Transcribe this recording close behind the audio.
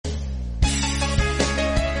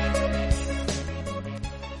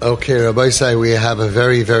Okay, Rabbi Isai, we have a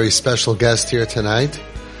very, very special guest here tonight.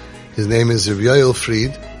 His name is Yoel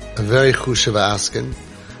Fried, a very Chusheva Askan.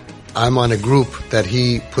 I'm on a group that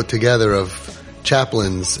he put together of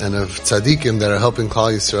chaplains and of tzaddikim that are helping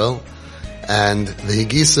Klal Yisrael. And the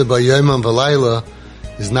Higisa by Yoimam V'Layla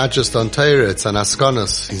is not just on Torah, it's on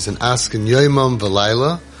Askanos. He's an Askan Yoimam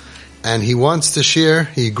V'Layla. And he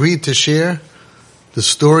agreed to share the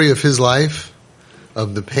story of his life,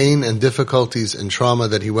 of the pain and difficulties and trauma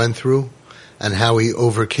that he went through and how he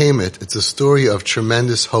overcame it. It's a story of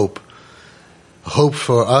tremendous hope. Hope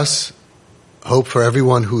for us, hope for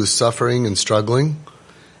everyone who is suffering and struggling,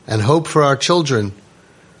 and hope for our children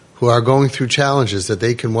who are going through challenges that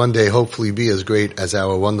they can one day hopefully be as great as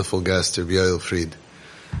our wonderful guest, Yoel Fried.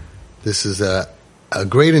 This is a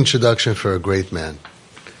great introduction for a great man.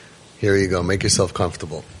 Here you go. Make yourself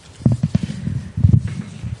comfortable.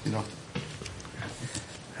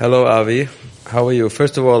 Hello, Avi. How are you?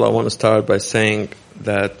 First of all, I want to start by saying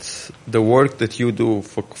that the work that you do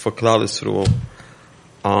for Klal Yisrael,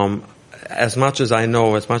 as much as I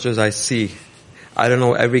know, as much as I see, I don't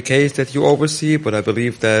know every case that you oversee, but I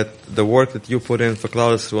believe that the work that you put in for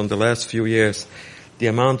Klal Yisrael in the last few years, the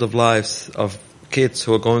amount of lives of kids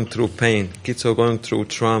who are going through pain, kids who are going through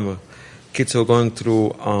trauma, kids who are going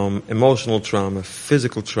through emotional trauma,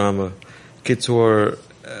 physical trauma, kids who are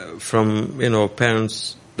from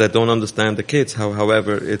parents that don't understand the kids.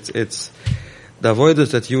 However, it's the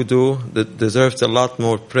avoidance that you do that deserves a lot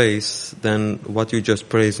more praise than what you just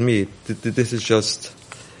praised me. This is just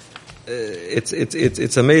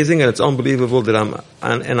it's amazing and it's unbelievable that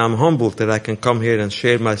I'm humbled that I can come here and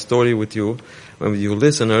share my story with you and with you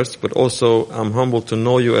listeners. But also I'm humbled to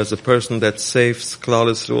know you as a person that saves Klal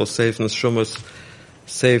Yisrael, saves neshumas,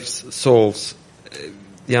 saves souls.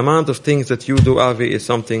 The amount of things that you do, Avi, is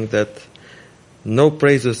something that no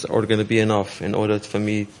praises are going to be enough in order for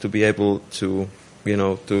me to be able to,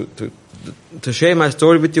 to share my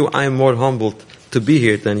story with you. I am more humbled to be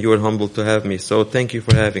here than you are humbled to have me. So thank you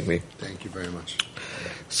for having me. Thank you very much.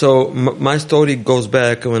 So my story goes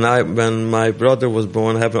back when my brother was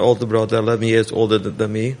born. I have an older brother, 11 years older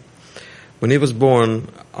than me. When he was born,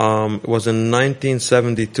 it was in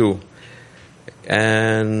 1972.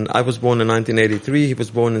 And I was born in 1983. He was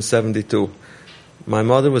born in 72. My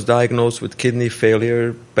mother was diagnosed with kidney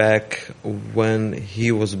failure back when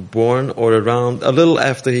he was born, or around a little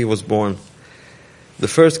after he was born. The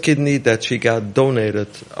first kidney that she got donated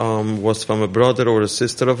was from a brother or a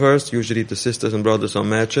sister of hers. Usually the sisters and brothers are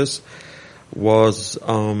matches. Was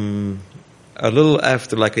a little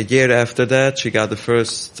after, like a year after that, she got the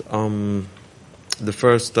first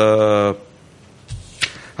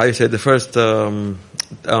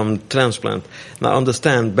transplant. Now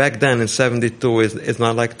understand, back then in 72, it's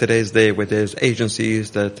not like today's day where there's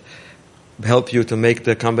agencies that help you to make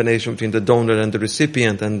the combination between the donor and the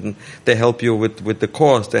recipient, and they help you with the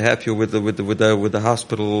cost, they help you with the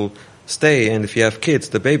hospital stay, and if you have kids,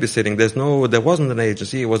 the babysitting. There wasn't an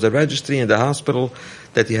agency, it was a registry in the hospital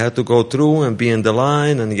that you had to go through and be in the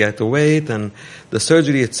line and you had to wait, and the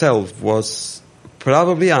surgery itself was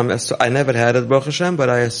probably, I never had it, Baruch Hashem, but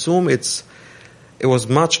I assume it was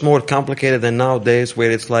much more complicated than nowadays,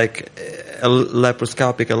 where it's like a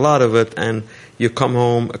laparoscopic, a lot of it, and you come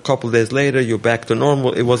home a couple of days later, you're back to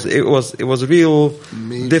normal. It was real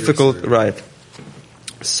Major difficult, surgery. right?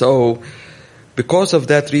 So, because of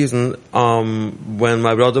that reason, when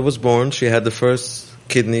my brother was born, she had the first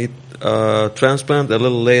kidney transplant. A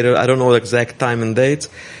little later, I don't know the exact time and dates.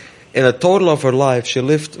 In a total of her life, she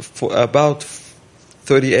lived for about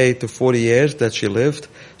 38 to 40 years that she lived.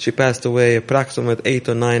 She passed away approximately 8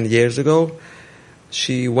 or 9 years ago.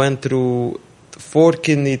 She went through 4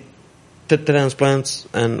 kidney transplants,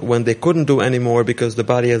 and when they couldn't do anymore because the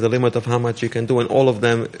body has a limit of how much you can do, and all of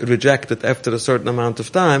them rejected after a certain amount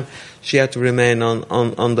of time, she had to remain on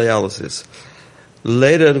dialysis.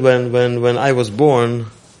 Later, when I was born,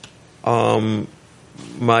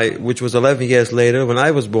 which was 11 years later, when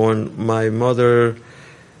I was born, my mother,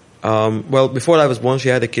 before I was born, she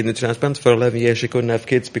had a kidney transplant. For 11 years, she couldn't have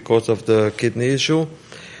kids because of the kidney issue.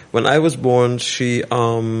 When I was born, she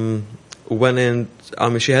went in.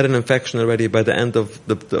 She had an infection already by the end of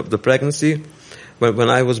the pregnancy. When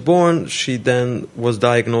I was born, she then was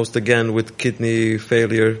diagnosed again with kidney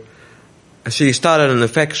failure. She started an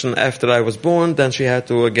infection after I was born. Then she had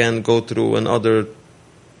to again go through another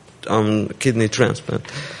kidney transplant.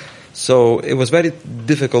 So it was very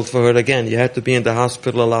difficult for her again. You had to be in the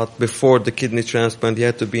hospital a lot before the kidney transplant. You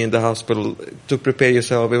had to be in the hospital to prepare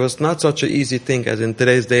yourself. It was not such an easy thing as in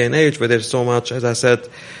today's day and age, where there's so much, as I said,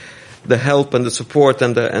 the help and the support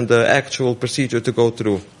and the actual procedure to go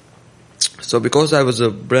through. So because I was a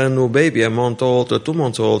brand new baby, a month old or 2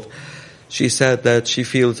 months old, she said that she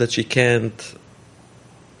feels that she can't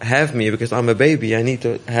have me because I'm a baby. I need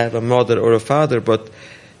to have a mother or a father, but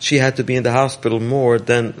she had to be in the hospital more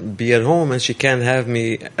than be at home, and she can't have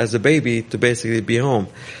me as a baby to basically be home.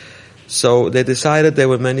 So they decided there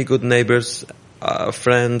were many good neighbors,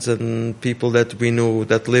 friends and people that we knew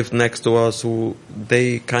that lived next to us who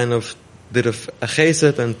they kind of did a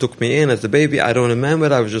chesed and took me in as a baby. I don't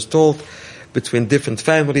remember. I was just told between different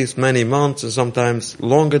families, many months and sometimes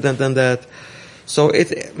longer than that. So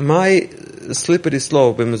my slippery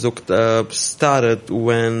slope in Mizuk started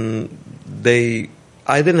when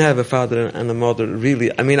I didn't have a father and a mother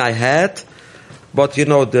really. I mean, I had, but you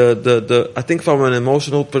know, I think from an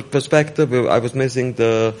emotional perspective, I was missing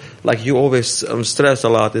like you always stress a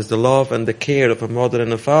lot, is the love and the care of a mother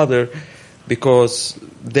and a father, because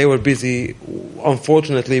they were busy,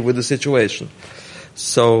 unfortunately, with the situation.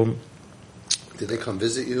 So, did they come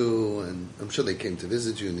visit you? And I'm sure they came to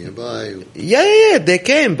visit you nearby. Yeah, they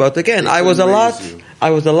came, but again, I was a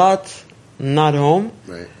lot not home.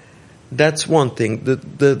 Right. That's one thing.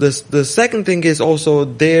 The second thing is also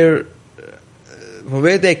where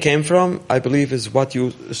they came from, I believe, is what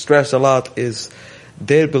you stress a lot, is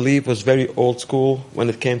their belief was very old school when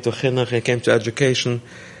it came to chinuch, it came to education.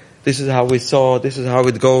 This is how we saw, this is how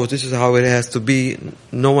it goes, this is how it has to be.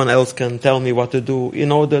 No one else can tell me what to do. You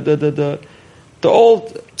know, the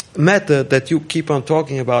old method that you keep on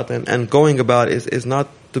talking about and going about is not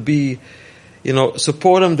to be, you know,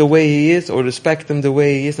 support him the way he is or respect him the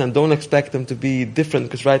way he is, and don't expect him to be different,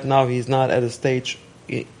 because right now he's not at a stage,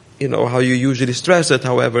 you know, how you usually stress it.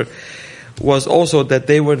 However, was also that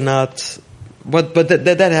they were not, but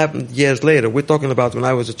that happened years later. We're talking about when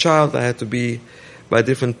I was a child, I had to be by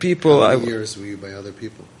different people. How many years were you by other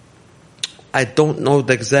people? I don't know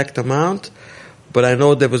the exact amount, but I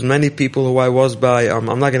know there was many people who I was by. I'm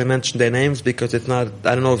not going to mention their names because it's not.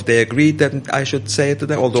 I don't know if they agreed that I should say it to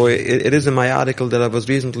them. Although it is in my article that I was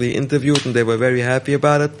recently interviewed, and they were very happy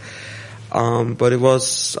about it. But it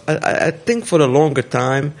was, I think, for a longer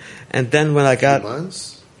time. And then when I got a few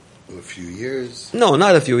months, or a few years. No,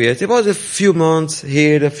 not a few years. It was a few months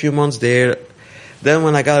here, a few months there. Then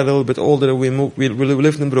when I got a little bit older, we moved. We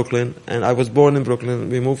lived in Brooklyn, and I was born in Brooklyn.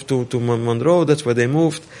 We moved to Monroe. That's where they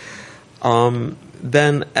moved.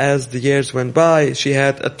 Then as the years went by, she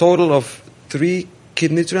had a total of 3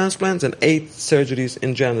 kidney transplants and 8 surgeries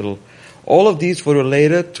in general. All of these were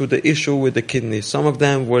related to the issue with the kidney. Some of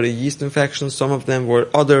them were yeast infections. Some of them were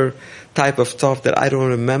other type of stuff that I don't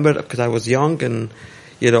remember because I was young and,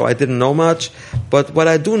 you know, I didn't know much. But what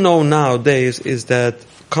I do know nowadays is that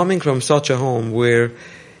coming from such a home where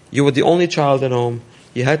you were the only child at home,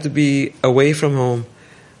 you had to be away from home.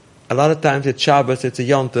 A lot of times it's Shabbos, it's a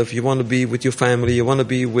Yontif, you want to be with your family, you want to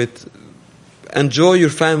be enjoy your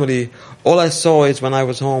family. All I saw is when I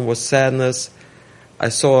was home was sadness. I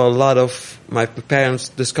saw a lot of my parents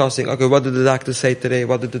discussing, okay, what did the doctor say today?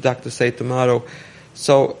 What did the doctor say tomorrow?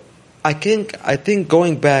 So I think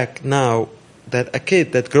going back now, that a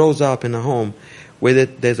kid that grows up in a home where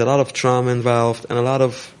there's a lot of trauma involved and a lot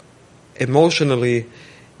of emotionally,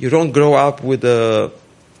 you don't grow up with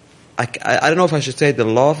I don't know if I should say the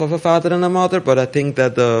love of a father and a mother, but I think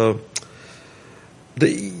that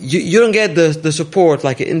you don't get the support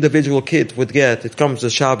like an individual kid would get. It comes to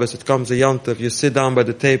Shabbos, it comes to Yontif, you sit down by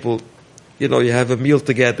the table, you know, you have a meal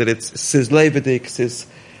together, it's lebedik, it's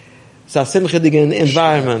a simchadig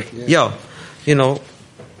environment. Yeah, you know.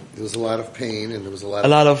 There was a lot of pain, and there was a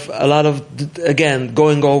lot of again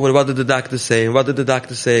going over what did the doctor say and what did the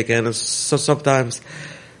doctor say again. And so sometimes,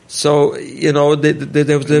 so you know,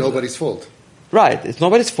 there was nobody's fault. Right, it's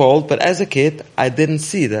nobody's fault. But as a kid, I didn't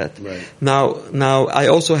see that. Right. Now I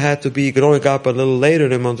also had to be growing up a little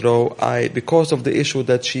later in Monroe. Because of the issue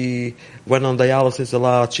that she went on dialysis a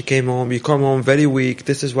lot. She came home. You come home very weak.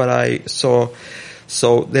 This is what I saw.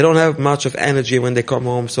 So they don't have much of energy when they come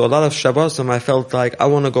home. So a lot of Shabbosim, I felt like I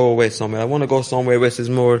want to go away somewhere. I want to go somewhere where there's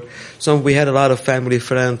more. So we had a lot of family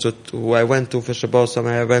friends who I went to for Shabbosim.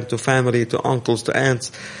 I went to family, to uncles, to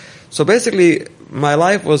aunts. So basically, my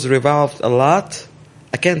life was revolved a lot.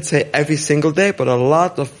 I can't say every single day, but a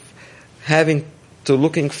lot of having to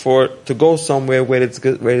looking to go somewhere where it's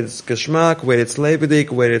geschmack, where it's lebedik,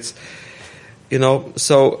 where it's, you know,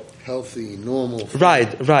 so. Healthy, normal.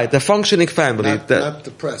 Family. Right. The functioning family. Not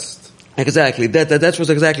depressed. Exactly. That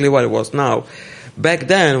was exactly what it was. Now, back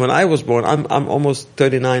then, when I was born, I'm almost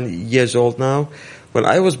 39 years old now. When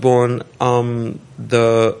I was born,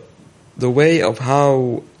 the way of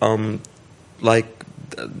how,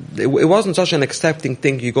 it wasn't such an accepting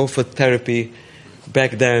thing. You go for therapy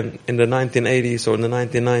back then in the 1980s or in the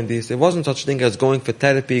 1990s, there wasn't such thing as going for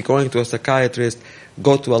therapy, going to a psychiatrist,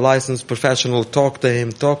 go to a licensed professional, talk to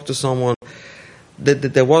him, talk to someone.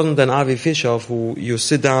 There wasn't an Avi Fishoff who you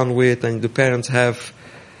sit down with and the parents have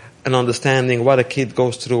an understanding what a kid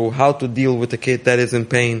goes through, how to deal with a kid that is in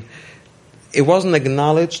pain. It wasn't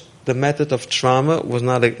acknowledged. The method of trauma was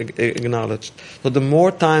not acknowledged. So the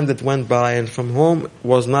more time that went by and from home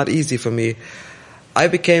was not easy for me, I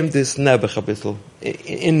became this nebuch a bittel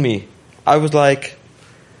in me. I was like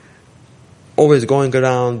always going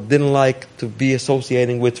around, didn't like to be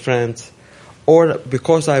associating with friends. Or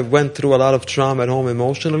because I went through a lot of trauma at home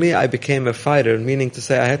emotionally, I became a fighter, meaning to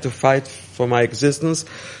say I had to fight for my existence.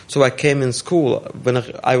 So I came in school when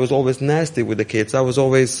I was always nasty with the kids. I was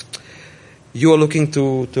always, you are looking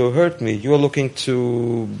to hurt me. You are looking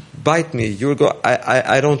to bite me.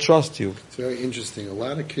 I don't trust you. It's very interesting. A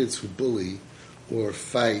lot of kids who bully or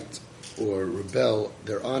fight or rebel,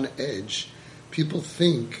 they're on edge. People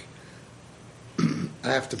think, I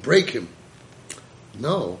have to break him.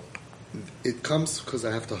 No. It comes because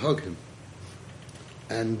I have to hug him.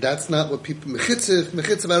 And that's not what people...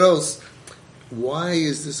 Mechitzev aros. Why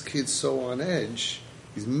is this kid so on edge?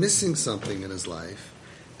 He's missing something in his life.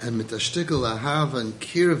 And mitashtigel ahava and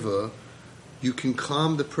kirva, you can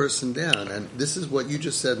calm the person down. And this is what you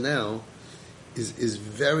just said now, is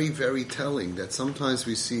very, very telling. That sometimes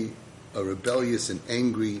we see a rebellious and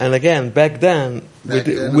angry... And again, back then we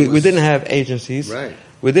didn't have agencies. Right.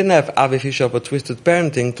 We didn't have Avi Fishoff or Twisted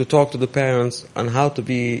Parenting to talk to the parents on how to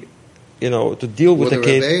be, to deal with the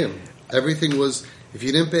kid. Everything was, if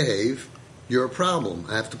you didn't behave, you're a problem.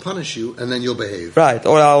 I have to punish you, and then you'll behave. Right.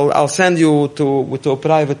 Or I'll send you to a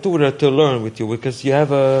private tutor to learn with you because you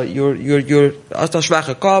have you're as a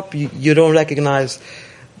schwache cop. You don't recognize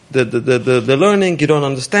the learning. You don't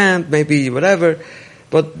understand. Maybe whatever.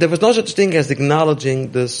 But there was no such thing as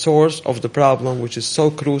acknowledging the source of the problem, which is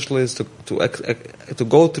so crucial, is to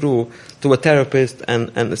go through to a therapist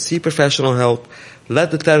and see professional help.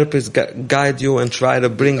 Let the therapist guide you and try to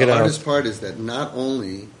bring it out. The hardest part is that not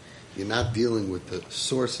only you're not dealing with the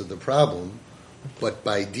source of the problem, but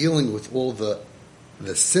by dealing with all the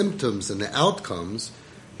symptoms and the outcomes,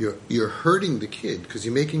 you're hurting the kid because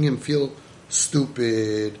you're making him feel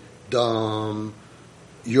stupid, dumb.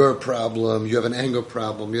 You're a problem, you have an anger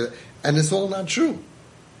problem, and it's all not true.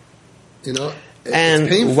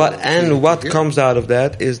 And what comes out of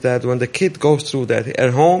that is that when the kid goes through that,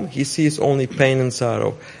 at home he sees only pain and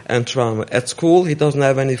sorrow and trauma. At school he doesn't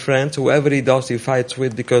have any friends. Whoever he does, he fights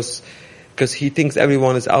with because he thinks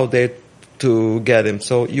everyone is out there to get him.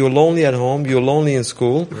 So you're lonely at home, you're lonely in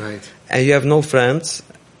school, right? And you have no friends.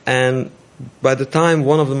 And by the time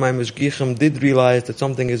one of my mashgichim did realize that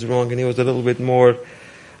something is wrong, and he was a little bit more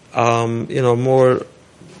more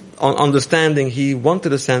understanding, he wanted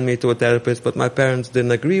to send me to a therapist, but my parents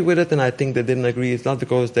didn't agree with it, and I think they didn't agree. It's not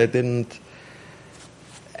because they didn't...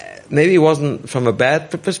 Maybe it wasn't from a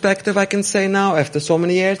bad perspective, I can say now, after so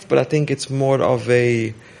many years, but I think it's more of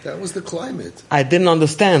a... That was the climate. I didn't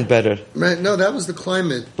understand better. Right, no, that was the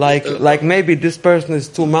climate. Like maybe this person is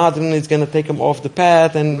too modern, he's going to take him off the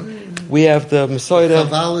path, and we have the Mesoida. The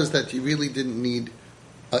chaval is that you really didn't need...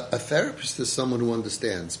 A therapist is someone who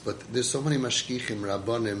understands, but there's so many mashgichim,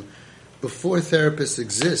 rabbanim. Before therapists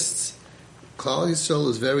exists, Klal Yisrael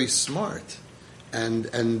is very smart,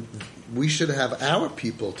 and we should have our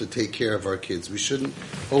people to take care of our kids. We shouldn't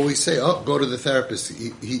always say, "Oh, go to the therapist.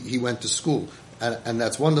 He went to school," and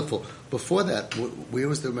that's wonderful. Before that, where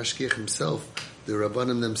was the mashgich himself? The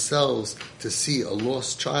rabbanim themselves, to see a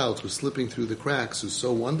lost child who's slipping through the cracks, who's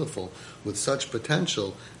so wonderful, with such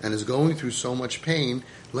potential, and is going through so much pain.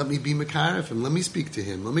 Let me be mekar of him. Let me speak to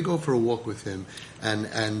him. Let me go for a walk with him, and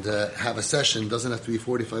have a session. Doesn't have to be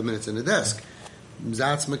 45 minutes in a desk.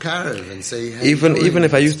 That's mekarev, and say. Hey, even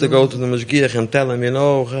if I used to go to the mashgiach and tell him,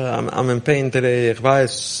 I'm in pain today. Why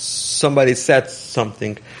somebody said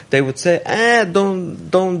something, they would say,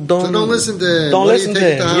 don't listen to him. Don't listen to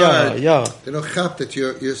him. Yeah. They don't have that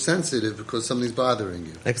you're sensitive because something's bothering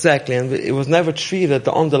you. Exactly, and it was never treated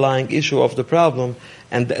the underlying issue of the problem,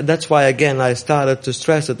 and that's why again I started to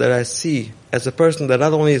stress it, that I see as a person that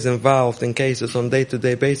not only is involved in cases on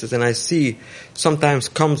day-to-day basis, and I see sometimes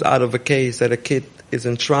comes out of a case that a kid is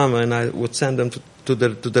in trauma, and I would send them to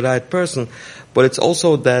the right person, but it's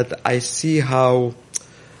also that I see how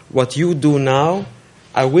what you do now,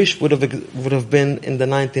 I wish would have been in the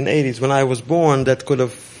 1980s when I was born. That could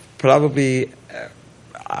have probably,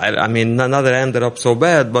 I mean, not that it ended up so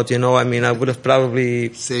bad, but I would have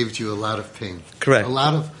probably saved you a lot of pain. Correct. A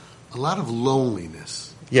lot of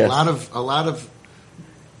loneliness. Yes. A lot of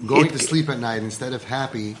going to sleep at night instead of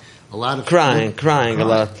happy. a lot of crying a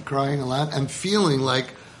lot, and feeling like,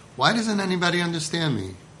 why doesn't anybody understand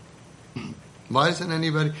me? Why doesn't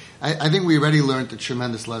anybody? I think we already learned the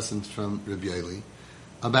tremendous lessons from Rabbi Yoel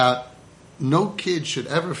about no kid should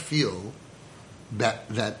ever feel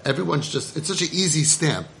that everyone's just, it's such an easy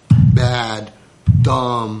stamp. Bad,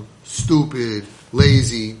 dumb, stupid,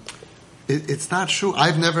 lazy. It's not true.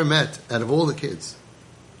 I've never met, out of all the kids,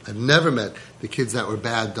 I've never met the kids that were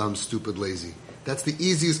bad, dumb, stupid, lazy. That's the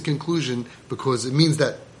easiest conclusion because it means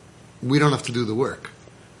that we don't have to do the work.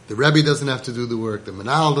 The Rebbe doesn't have to do the work. The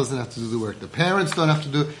Manal doesn't have to do the work. The parents don't have to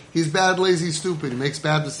do it. He's bad, lazy, stupid. He makes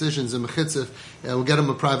bad decisions. And we'll get him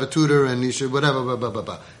a private tutor and he should, whatever, blah, blah, blah,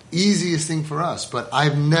 blah. Easiest thing for us. But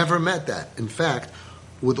I've never met that. In fact,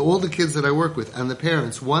 with all the kids that I work with and the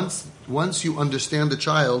parents, once you understand the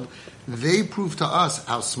child, they prove to us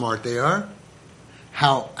how smart they are,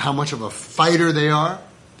 how much of a fighter they are.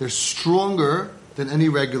 They're stronger than any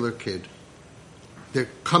regular kid. They're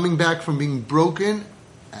coming back from being broken,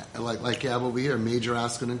 like you have over here, Major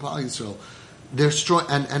Askan and Klal Yisrael. They're strong,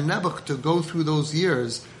 and Nebuch, to go through those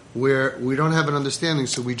years where we don't have an understanding,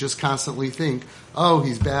 so we just constantly think, oh,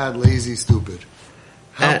 he's bad, lazy, stupid.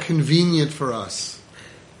 How convenient for us.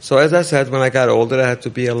 So as I said, when I got older, I had to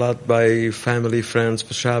be a lot by family, friends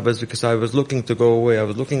for Shabbos because I was looking to go away. I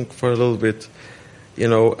was looking for a little bit,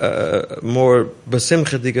 more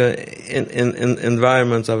besimchadige in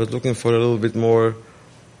environments. I was looking for a little bit more,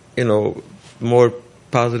 more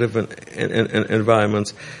positive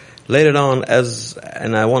environments. Later on,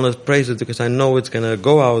 and I want to praise it because I know it's going to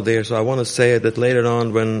go out there, so I want to say that later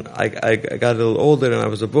on when I got a little older and I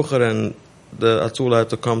was a bucher and the Atzula had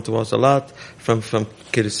to come to us a lot from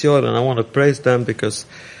Kirisyor, and I want to praise them because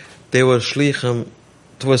they were shlichim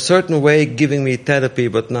to a certain way giving me therapy,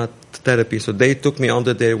 but not therapy. So they took me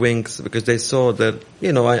under their wings because they saw that,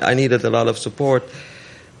 I needed a lot of support.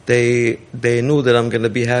 They knew that I'm going to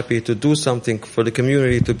be happy to do something for the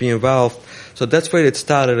community, to be involved. So that's where it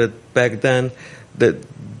started back then. The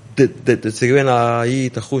Tzigwena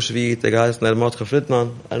Ayit, the guy is Mordechai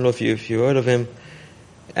Friedman. I don't know if you heard of him.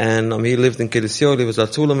 And he lived in Kirisyor. He was a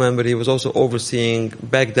Tzula member. He was also overseeing,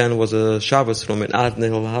 back then was a Shabbos room in Aden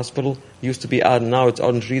Hill Hospital. Used to be Aden, now it's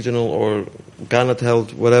Orange Regional or Garnet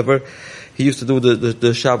Health, whatever. He used to do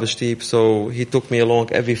the Shabbos Shtip, so he took me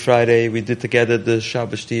along every Friday. We did together the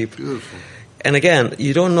Shabbos Shtip. Beautiful. And again,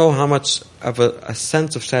 you don't know how much of a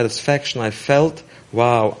sense of satisfaction I felt.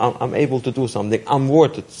 Wow, I'm able to do something. I'm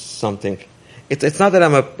worth something. It's not that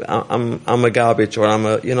I'm a garbage or I'm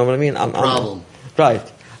a, you know what I mean? I'm problem. Right.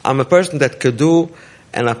 I'm a person that could do,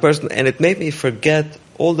 and it made me forget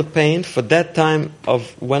all the pain for that time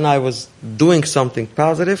of when I was doing something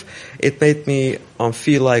positive. It made me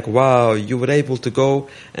feel like, wow, you were able to go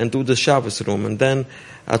and do the Shabbos room. And then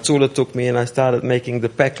Atzula took me and I started making the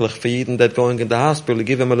peklich for Yidden that going in the hospital,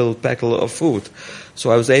 give them a little pekel of food. So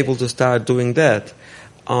I was able to start doing that.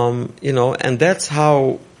 And that's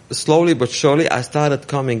how slowly but surely I started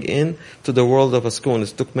coming in to the world of Askan.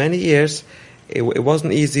 It took many years. It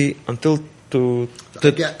wasn't easy until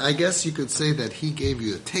I guess you could say that he gave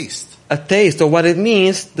you a taste. A taste of what it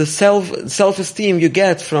means, the self-esteem you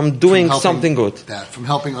get from doing something good. From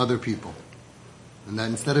helping other people. And that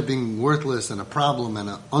instead of being worthless and a problem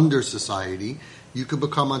and under society, you could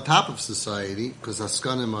become on top of society, because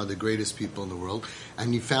Askanim are the greatest people in the world,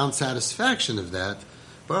 and you found satisfaction of that.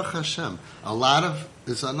 Baruch Hashem.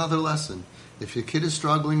 It's another lesson. If your kid is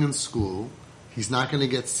struggling in school, he's not going to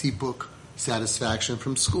get sipuk, satisfaction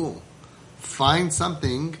from school. Find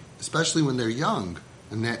something, especially when they're young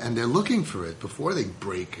and they're looking for it before they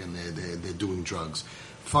break and they're doing drugs.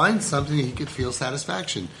 Find something that he could feel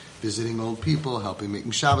satisfaction. Visiting old people, helping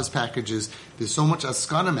making Shabbos packages. There's so much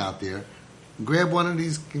Askanim out there. Grab one of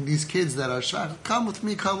these kids that are shy. Come with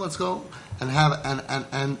me, come, let's go, and have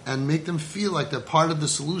and make them feel like they're part of the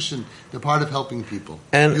solution. They're part of helping people.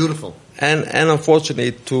 And beautiful. And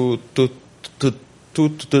unfortunately, to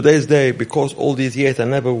today's day, because all these years I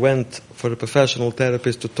never went for a professional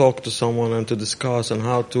therapist to talk to someone and to discuss on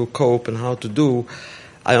how to cope and how to do.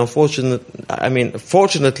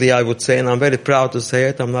 Fortunately, I would say, and I'm very proud to say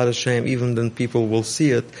it, I'm not ashamed, even when people will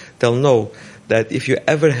see it, they'll know that if you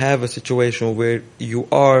ever have a situation where you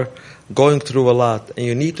are going through a lot and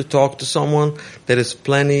you need to talk to someone, there is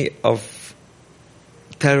plenty of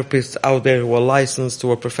therapists out there who are licensed,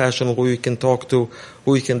 who are professional, who you can talk to,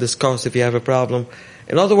 who you can discuss if you have a problem.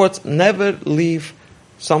 In other words, never leave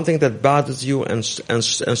something that bothers you and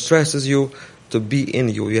stresses you to be in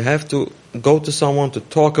you. You have to go to someone to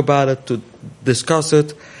talk about it, to discuss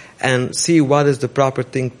it, and see what is the proper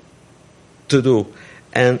thing to do.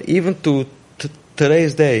 And even to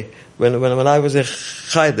today's day, when I was a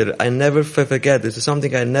Chayder, I never forget. This is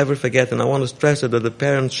something I never forget, and I want to stress it that the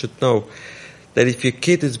parents should know that if your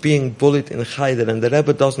kid is being bullied in Chayder and the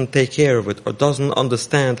Rebbe doesn't take care of it or doesn't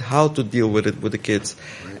understand how to deal with it with the kids,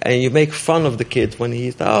 and you make fun of the kid when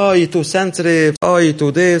he's, oh, you're too sensitive, oh, you're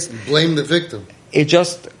too this. Blame the victim. It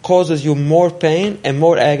just causes you more pain and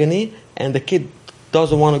more agony, and the kid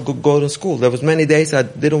doesn't want to go to school. There was many days I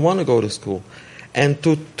didn't want to go to school. And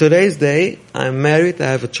to today's day, I'm married,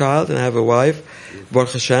 I have a child, and I have a wife,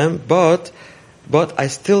 Baruch Hashem, but I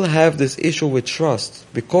still have this issue with trust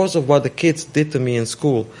because of what the kids did to me in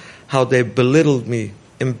school, how they belittled me,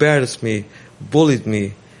 embarrassed me, bullied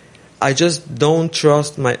me. I just don't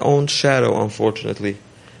trust my own shadow, unfortunately.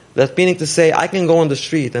 That meaning to say, I can go on the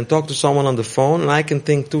street and talk to someone on the phone, and I can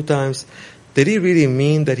think 2 times, did he really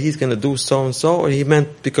mean that he's going to do so and so, or he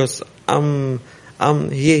meant because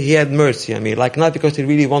he had mercy on me, like not because he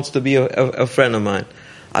really wants to be a friend of mine.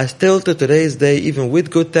 I still, to today's day, even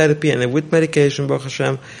with good therapy and with medication, Baruch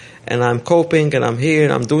Hashem, and I'm coping and I'm here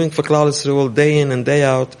and I'm doing for Klal Yisrael day in and day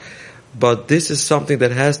out. But this is something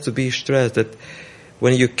that has to be stressed, that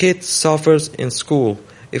when your kid suffers in school,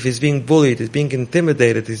 if he's being bullied, he's being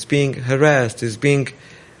intimidated, he's being harassed, he's being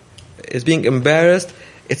embarrassed,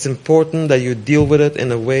 it's important that you deal with it in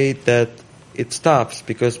a way that it stops.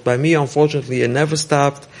 Because by me, unfortunately, it never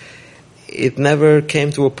stopped. It never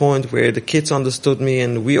came to a point where the kids understood me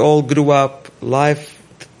and we all grew up, life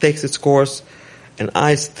takes its course, and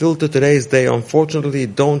I still to today's day, unfortunately,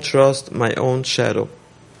 don't trust my own shadow.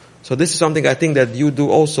 So this is something I think that you do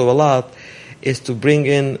also a lot, is to bring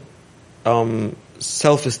in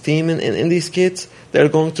self-esteem in these kids that are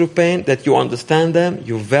going through pain, that you understand them,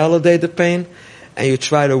 you validate the pain, and you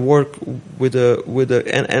try to work with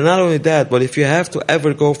and not only that, but if you have to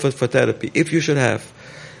ever go for therapy, if you should have,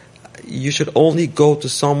 you should only go to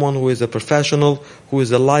someone who is a professional, who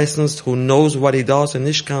is a licensed, who knows what he does, and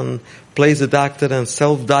Ishkan plays the doctor and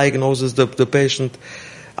self-diagnoses the patient.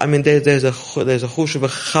 I mean, there's a Chushev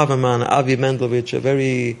Chavaman, Avi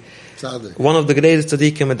Mendelovich, one of the greatest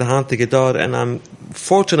tzaddikim at the Hante Gedar, and I'm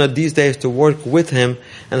fortunate these days to work with him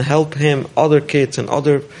and help him, other kids and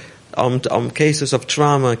other cases of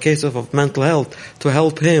trauma, cases of mental health, to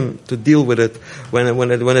help him to deal with it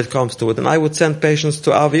when it comes to it. And I would send patients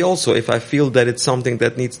to Avi also if I feel that it's something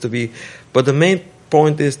that needs to be. But the main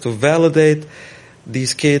point is to validate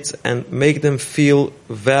these kids and make them feel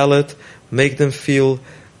valid, make them feel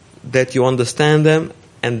that you understand them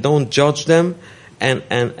and don't judge them. And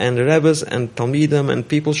the Rebbes and Talmidim and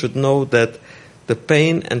people should know that the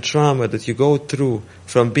pain and trauma that you go through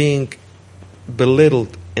from being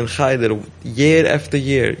belittled in Chayder year after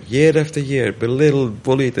year, belittled,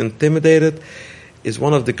 bullied, intimidated, is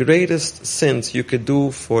one of the greatest sins you could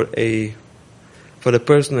do for the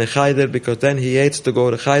person in Chayder, because then he hates to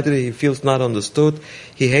go to Chayder, he feels not understood,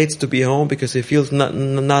 he hates to be home because he feels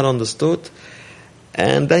not understood,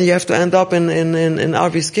 and then you have to end up in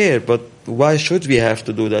Avi's care. But why should we have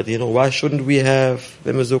to do that? Why shouldn't we have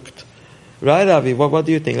Bemezukt? Right, Avi? What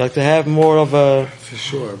do you think? Like to have more of a... For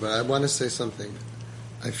sure, but I want to say something.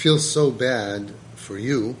 I feel so bad for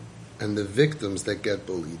you and the victims that get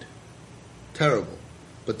bullied. Terrible.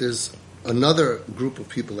 But there's another group of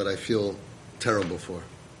people that I feel terrible for.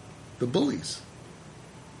 The bullies.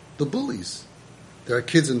 The bullies. There are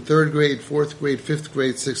kids in 3rd grade, 4th grade, 5th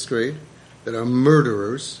grade, 6th grade that are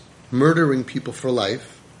murderers, murdering people for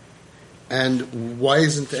life. And why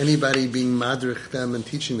isn't anybody being madrich them and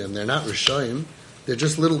teaching them? They're not Rishoyim. They're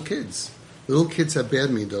just little kids. Little kids have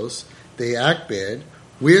bad midos. They act bad.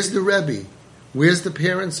 Where's the Rebbe? Where's the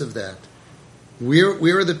parents of that?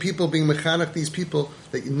 Where are the people being mechanech these people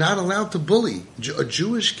that you're not allowed to bully? A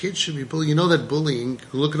Jewish kid should be bullied. You know that bullying,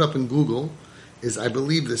 look it up in Google, is, I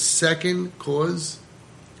believe, the second cause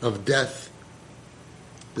of death.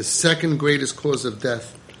 The second greatest cause of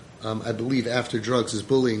death, I believe, after drugs, is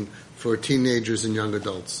bullying for teenagers and young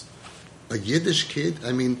adults. A Yiddish kid,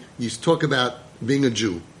 I mean, you talk about being a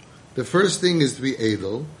Jew. The first thing is to be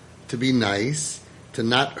edel, to be nice, to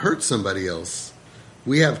not hurt somebody else.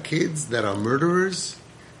 We have kids that are murderers.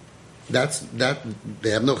 They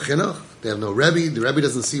have no chinuch. They have no Rebbe. The Rebbe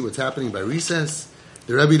doesn't see what's happening by recess.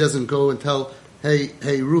 The Rebbe doesn't go and tell, hey,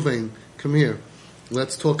 Ruvain, come here.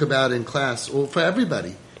 Let's talk about in class, or for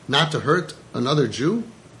everybody, not to hurt another Jew.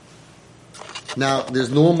 Now, there's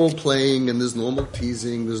normal playing and there's normal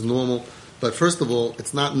teasing, but first of all,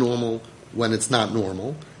 it's not normal when it's not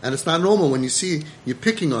normal, and it's not normal when you see you're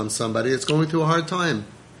picking on somebody that's going through a hard time.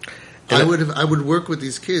 I would work with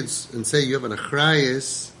these kids and say, you have an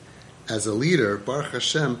achrayus as a leader, Baruch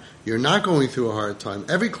Hashem, you're not going through a hard time.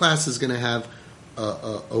 Every class is going to have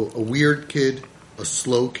a weird kid, a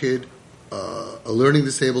slow kid, a learning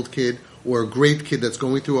disabled kid, or a great kid that's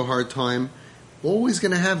going through a hard time. Always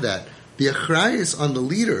going to have that. The achrayus on the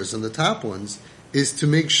leaders and the top ones is to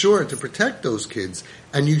make sure to protect those kids.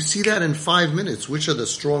 And you see that in 5 minutes. Which are the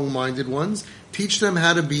strong-minded ones? Teach them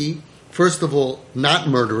how to be, first of all, not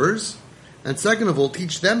murderers. And second of all,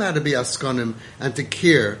 teach them how to be askanim and to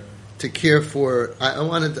care for... I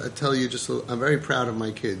wanted to tell you I'm very proud of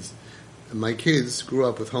my kids. My kids grew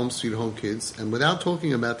up with home sweet home kids. And without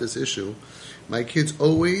talking about this issue, my kids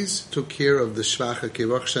always took care of the shvacha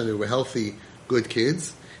kevachshan. They were healthy, good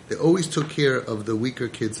kids. They always took care of the weaker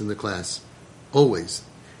kids in the class. Always.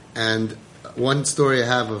 And one story I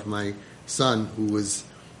have of my son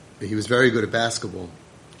he was very good at basketball.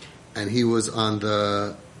 And he was on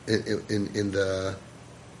in the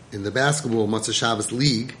basketball Motzei Shabbos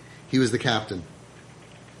league, he was the captain.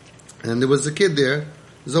 And there was a kid there.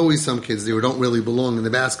 There's always some kids there who don't really belong in the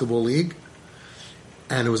basketball league.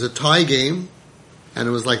 And it was a tie game, and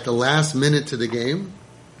it was like the last minute to the game.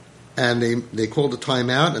 And they called a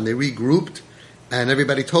timeout, and they regrouped, and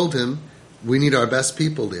everybody told him, we need our best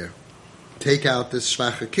people there. Take out this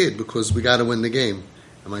shvacha kid, because we got to win the game.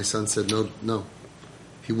 And my son said, no.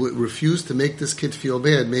 He refused to make this kid feel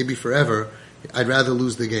bad, maybe forever. I'd rather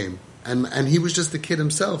lose the game. And he was just a kid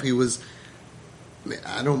himself. He was,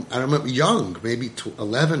 I don't remember, young, maybe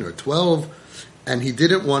 11 or 12, and he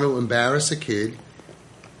didn't want to embarrass a kid.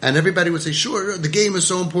 And everybody would say, sure, the game is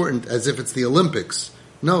so important, as if it's the Olympics.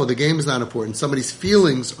 No, the game is not important. Somebody's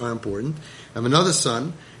feelings are important. I have another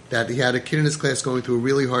son that he had a kid in his class going through a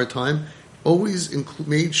really hard time, always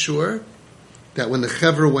made sure that when the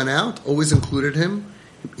chevra went out, always included him.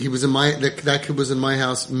 He was that kid was in my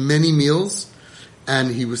house many meals,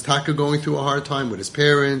 and he was taka going through a hard time with his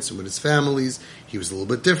parents and with his families. He was a little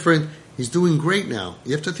bit different. He's doing great now.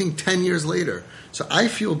 You have to think 10 years later. So I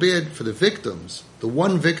feel bad for the victims, the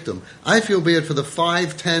one victim. I feel bad for the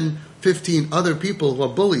 5, 10, 15 other people who are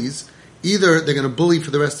bullies. Either they're going to bully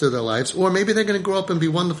for the rest of their lives, or maybe they're going to grow up and be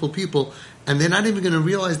wonderful people, and they're not even going to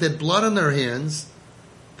realize they had blood on their hands,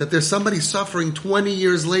 that there's somebody suffering 20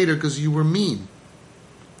 years later because you were mean.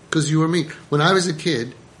 Because you were mean. When I was a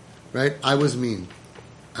kid, right, I was mean.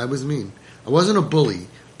 I wasn't a bully,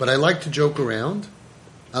 but I liked to joke around.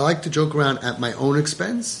 I liked to joke around at my own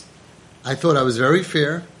expense. I thought I was very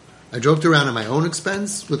fair. I joked around at my own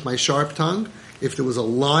expense with my sharp tongue. If there was a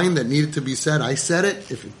line that needed to be said, I said it.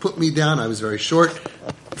 If it put me down, I was very short.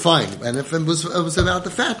 Fine. And if it was about the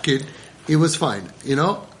fat kid, it was fine.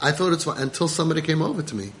 I thought it's fine until somebody came over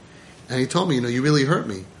to me. And he told me, you really hurt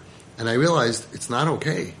me. And I realized it's not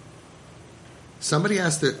okay. Somebody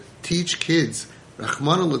has to teach kids,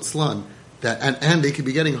 Rachmana litzlan, that, and they could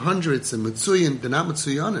be getting hundreds and mitzuyin, they're not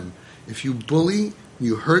mitzuyanim. If you bully,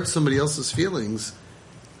 you hurt somebody else's feelings,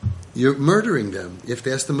 you're murdering them. You have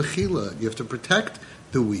to ask the mechila. You have to protect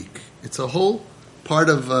the weak. It's a whole part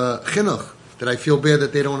of chinuch that I feel bad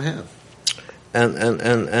that they don't have.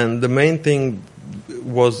 And the main thing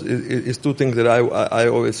is two things that I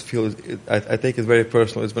always feel. I take it very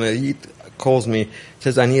personal. Is when a Yid calls me,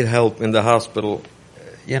 says I need help in the hospital.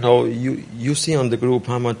 You see on the group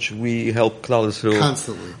how much we help Klal Yisrael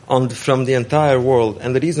constantly from the entire world.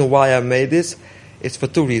 And the reason why I made this, it's for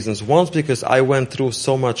two reasons. One, because I went through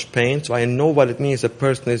so much pain, so I know what it means a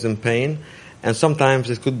person is in pain. And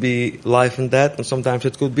sometimes it could be life and death, and sometimes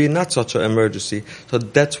it could be not such an emergency. So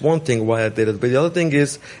that's one thing why I did it. But the other thing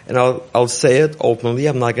is, and I'll say it openly,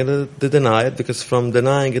 I'm not going to deny it, because from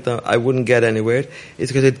denying it, I wouldn't get anywhere.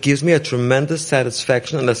 It's because it gives me a tremendous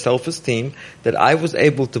satisfaction and a self-esteem that I was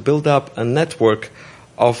able to build up a network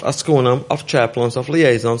of askunim, of chaplains, of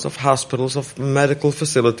liaisons, of hospitals, of medical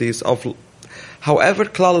facilities, of however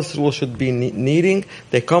Klal Yisrael should be needing.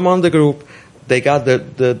 They come on the group, they got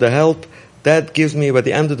the help. That gives me, by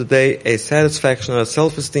the end of the day, a satisfaction and a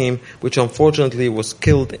self-esteem, which unfortunately was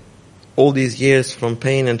killed all these years from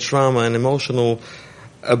pain and trauma and emotional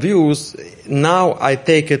abuse. Now I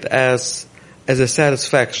take it as a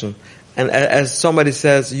satisfaction. And as somebody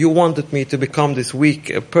says, you wanted me to become this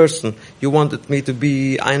weak person. You wanted me to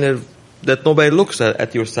be einer that nobody looks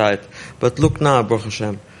at your side. But look now, Baruch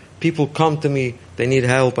Hashem. People come to me, they need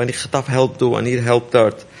help, I need help too, I need help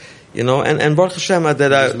that. And Baruch Hashem that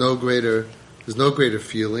there's no greater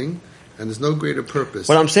feeling, and there's no greater purpose.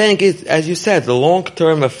 What I'm saying is, as you said, the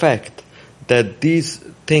long-term effect that these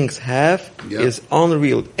things have is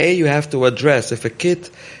unreal. You have to address, if a kid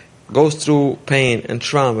goes through pain and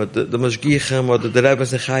trauma, the mashgichim or the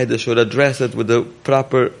Rebbe's Echayda should address it with the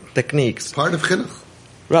proper techniques. Part of chinuch.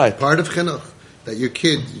 Right. Part of chinuch. That your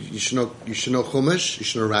kid, you should know Chumash, you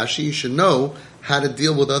should know Rashi, you should know how to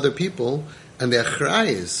deal with other people, and the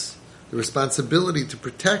achrayis the responsibility to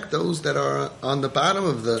protect those that are on the bottom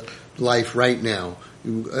of the life right now.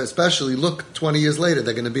 Especially, look, 20 years later,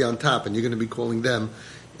 they're going to be on top, and you're going to be calling them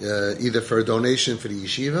either for a donation for the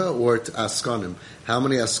yeshiva or to Askanim. How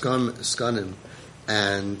many Askanim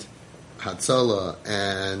and Hatzalah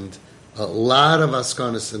and a lot of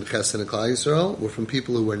Askanis and Chesed and Klal Yisrael were from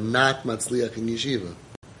people who were not Matzliach in yeshiva.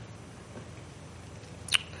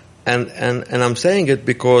 And I'm saying it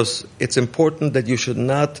because it's important that you should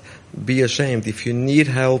not be ashamed. If you need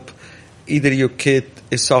help, either your kid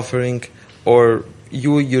is suffering or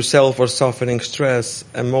you yourself are suffering stress,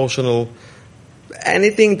 emotional,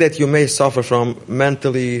 anything that you may suffer from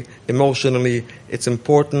mentally, emotionally, it's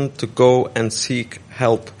important to go and seek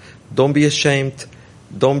help. Don't be ashamed.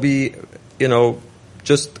 Don't be,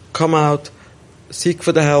 just come out, seek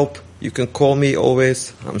for the help. You can call me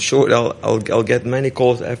always. I'm sure I'll get many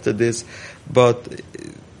calls after this, but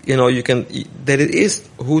you can. There is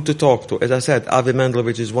who to talk to. As I said, Avi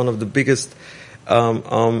Mendelovich is one of the biggest,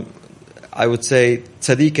 I would say,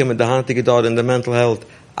 tzaddikim in the Hantige Dot in the mental health.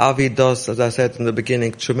 Avi does, as I said in the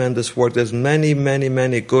beginning, tremendous work. There's many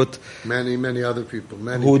good, many other people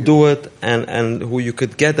who do it and who you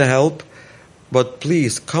could get the help. But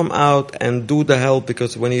please come out and do the help,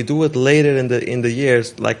 because when you do it later in the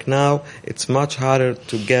years, like now, it's much harder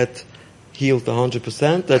to get healed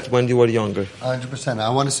 100% than when you were younger. 100%. I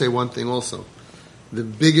want to say one thing also. The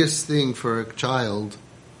biggest thing for a child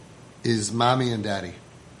is mommy and daddy.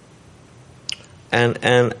 And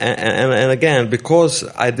again, because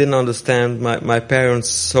I didn't understand my parents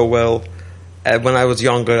so well, when I was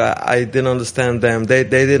younger, I didn't understand them. They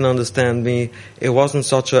didn't understand me. It wasn't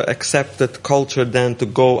such an accepted culture then to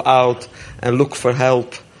go out and look for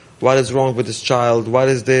help. What is wrong with this child? What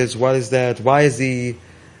is this? What is that? Why is he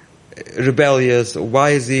rebellious?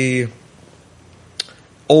 Why is he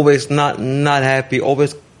always not happy,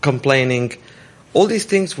 always complaining? All these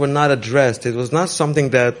things were not addressed. It was not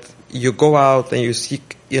something that you go out and you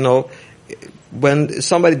seek, when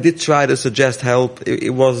somebody did try to suggest help,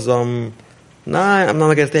 it was, nah, I'm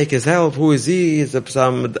not going to take his help. Who is he? He's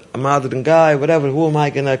some modern guy, whatever. Who am I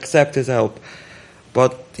going to accept his help?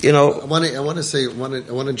 But I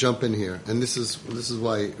want to jump in here, and this is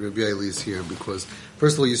why Rabbi Yoel is here, because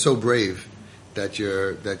first of all, you're so brave that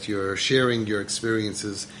you're sharing your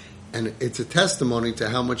experiences, and it's a testimony to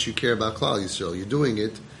how much you care about Klal Yisrael. You're doing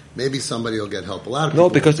it. Maybe somebody will get help. A lot of people.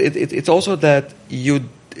 No, because it's also that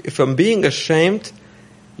from being ashamed,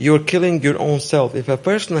 you're killing your own self. If a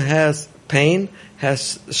person has pain,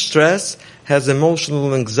 has stress, has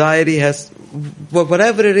emotional anxiety, has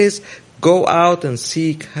whatever it is, go out and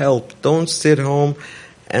seek help. Don't sit home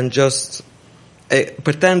and just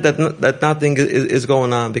pretend that nothing is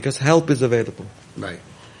going on, because help is available. Right.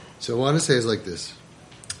 So what I want to say is like this.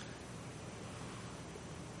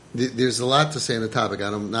 There's a lot to say on the topic.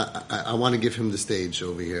 I want to give him the stage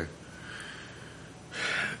over here.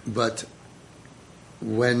 But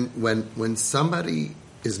when somebody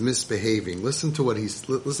is misbehaving, listen to what he's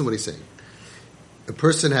saying. A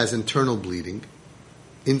person has internal bleeding.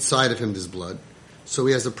 Inside of him there's blood. So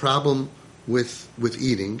he has a problem with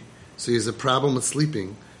eating. So he has a problem with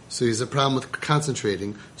sleeping. So he has a problem with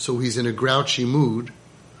concentrating. So he's in a grouchy mood.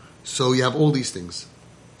 So you have all these things.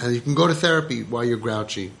 And you can go to therapy while you're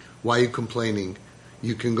grouchy, while you're complaining.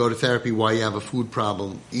 You can go to therapy while you have a food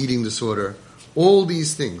problem, eating disorder, all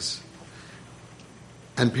these things.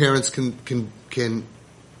 And parents can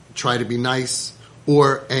try to be nice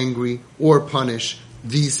or angry or punish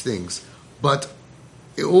these things. But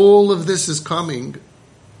all of this is coming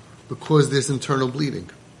because there's internal bleeding.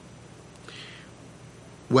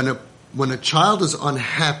 When a child is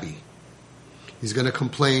unhappy, he's going to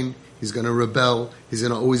complain, he's going to rebel, he's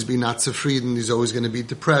going to always be not zufrieden, he's always going to be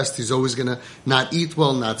depressed, he's always going to not eat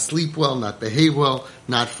well, not sleep well, not behave well,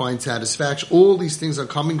 not find satisfaction. All these things are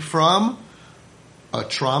coming from a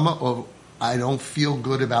trauma of, I don't feel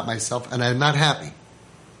good about myself and I'm not happy.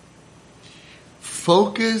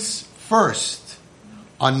 Focus first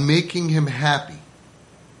on making him happy.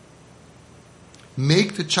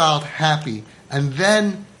 Make the child happy, and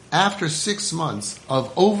then after 6 months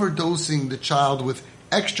of overdosing the child with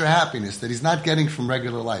extra happiness that he's not getting from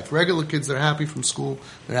regular life. Regular kids are happy from school,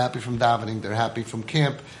 they're happy from davening, they're happy from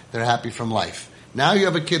camp, they're happy from life. Now you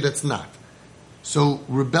have a kid that's not. So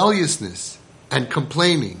rebelliousness and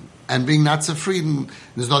complaining and being not so free and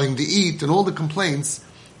there's nothing to eat and all the complaints,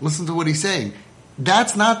 listen to what he's saying.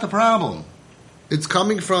 That's not the problem. It's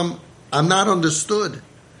coming from, I'm not understood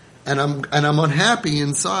and I'm unhappy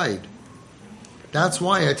inside. That's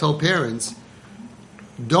why I tell parents,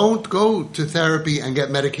 don't go to therapy and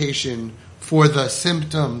get medication for the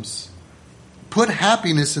symptoms. Put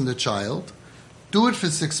happiness in the child. Do it for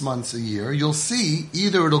 6 months, a year. You'll see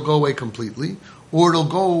either it'll go away completely or it'll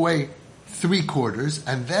go away 3/4,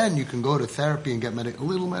 and then you can go to therapy and get a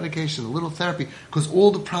little medication, a little therapy, because all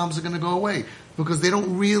the problems are going to go away. Because they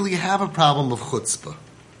don't really have a problem of chutzpah.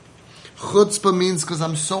 Chutzpah means because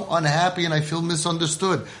I'm so unhappy and I feel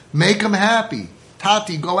misunderstood. Make him happy.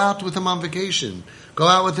 Tati, go out with him on vacation. Go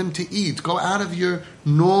out with him to eat. Go out of your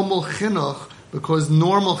normal chinuch, because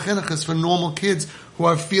normal chinuch is for normal kids who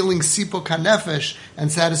are feeling sipok hanefesh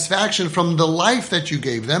and satisfaction from the life that you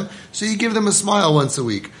gave them. So you give them a smile once a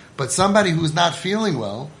week. But somebody who's not feeling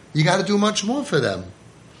well, you got to do much more for them.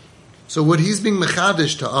 So what he's being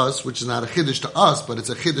mechadish to us, which is not a chiddush to us, but it's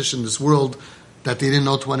a chiddush in this world that they didn't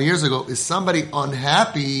know 20 years ago, is somebody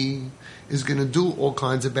unhappy is going to do all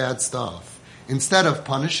kinds of bad stuff. Instead of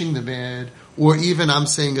punishing the bad, or even, I'm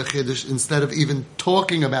saying a chiddush, instead of even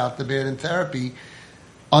talking about the bad in therapy,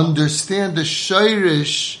 understand the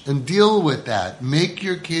shayrish and deal with that. Make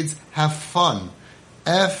your kids have fun.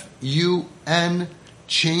 F-U-N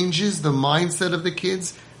changes the mindset of the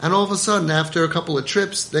kids, and all of a sudden, after a couple of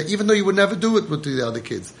trips, that even though you would never do it with the other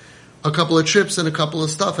kids, a couple of trips and a couple of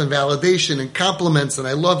stuff and validation and compliments and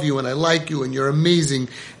I love you and I like you and you're amazing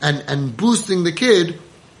and boosting the kid,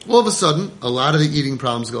 all of a sudden, a lot of the eating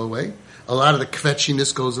problems go away, a lot of the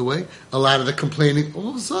kvetchiness goes away, a lot of the complaining, all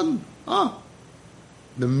of a sudden,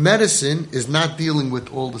 the medicine is not dealing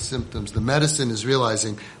with all the symptoms. The medicine is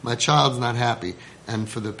realizing my child's not happy. And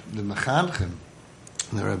for the mechanchim,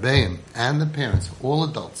 the Rebbeim, and the parents, all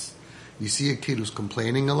adults, you see a kid who's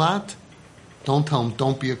complaining a lot, don't tell him,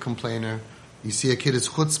 don't be a complainer. You see a kid is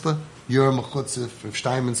chutzpah, you're a mechutzif. Rav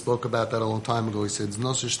Steinman spoke about that a long time ago. He said, there's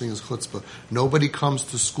no such thing as chutzpah. Nobody comes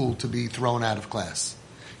to school to be thrown out of class.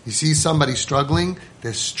 You see somebody struggling,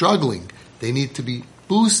 they're struggling. They need to be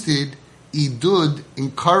boosted, idud,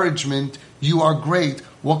 encouragement. You are great.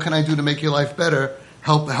 What can I do to make your life better?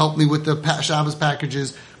 Help me with the Shabbos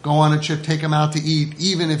packages. Go on a trip, take them out to eat,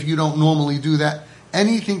 even if you don't normally do that.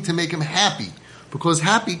 Anything to make them happy. Because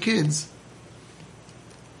happy kids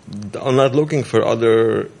are not looking for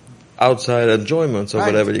other outside enjoyments or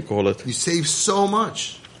whatever you call it. You save so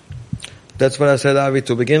much. That's what I said, Avi,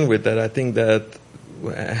 to begin with, that I think that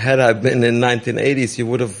had I been in 1980s, you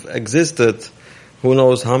would have existed. Who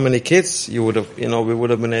knows how many kids you would have, we would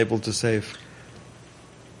have been able to save.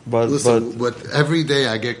 But every day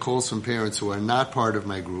I get calls from parents who are not part of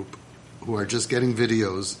my group, who are just getting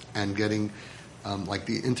videos and getting like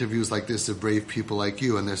the interviews like this of brave people like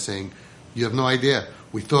you, and they're saying, you have no idea.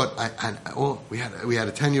 We thought, we had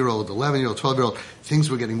a 10-year-old, 11-year-old, 12-year-old. Things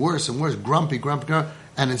were getting worse and worse, grumpy.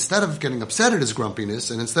 And instead of getting upset at his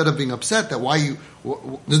grumpiness, and instead of being upset that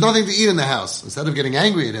there's nothing to eat in the house, instead of getting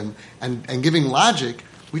angry at him and giving logic,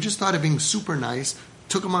 we just started being super nice,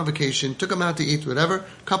 took him on vacation, took him out to eat, whatever.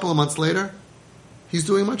 A couple of months later, he's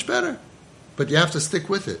doing much better. But you have to stick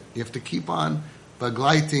with it. You have to keep on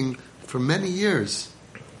begleiting for many years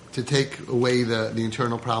to take away the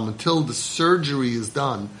internal problem until the surgery is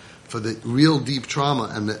done for the real deep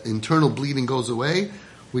trauma and the internal bleeding goes away.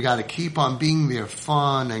 We got to keep on being there,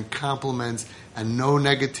 fun and compliments and no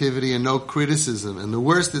negativity and no criticism. And the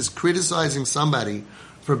worst is criticizing somebody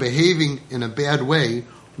for behaving in a bad way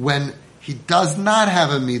when he does not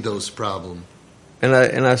have a midos problem. And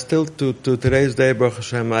I still, to today's day, Baruch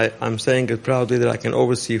Hashem, I'm saying it proudly that I can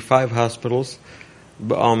oversee 5 hospitals.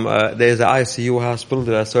 There's an ICU hospital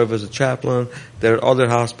that I serve as a chaplain. There are other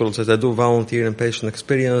hospitals that I do volunteer and patient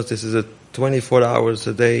experience. This is a 24 hours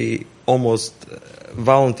a day, almost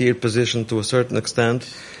volunteer position to a certain extent.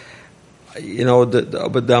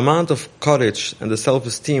 But the amount of courage and the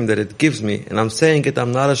self-esteem that it gives me, and I'm saying it,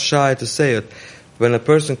 I'm not as shy to say it, when a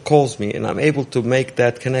person calls me and I'm able to make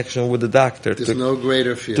that connection with the doctor. There's no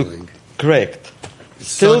greater feeling. Correct.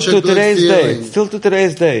 Still to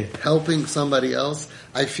today's day. Helping somebody else,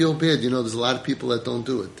 I feel bad. There's a lot of people that don't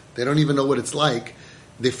do it. They don't even know what it's like.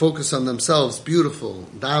 They focus on themselves, beautiful,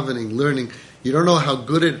 davening, learning. You don't know how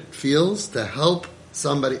good it feels to help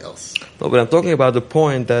somebody else. No, but I'm talking about the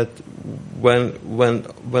point that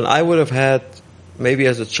when I would have had, maybe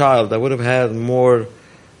as a child, I would have had more,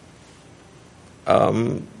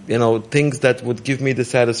 things that would give me the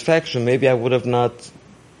satisfaction. Maybe I would have not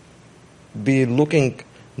be looking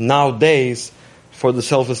nowadays for the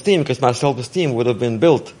self-esteem, because my self-esteem would have been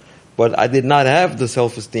built. But I did not have the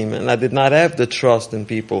self-esteem, and I did not have the trust in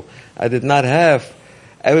people. I did not have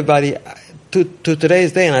everybody. To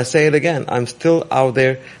today's day, and I say it again, I'm still out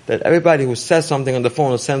there, that everybody who says something on the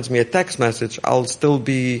phone or sends me a text message, I'll still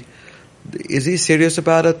be, is he serious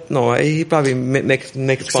about it? No, he probably makes fun of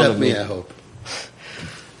me. Except me, I hope.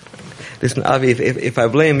 Listen, Avi, if I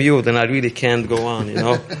blame you, then I really can't go on, you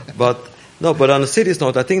know. But on a serious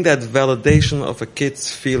note, I think that validation of a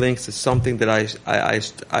kid's feelings is something that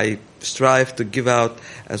I strive to give out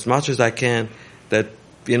as much as I can. That,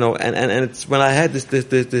 you know, and it's when I had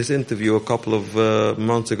this interview a couple of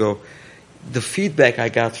months ago. The feedback I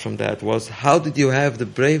got from that was, how did you have the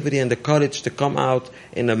bravery and the courage to come out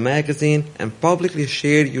in a magazine and publicly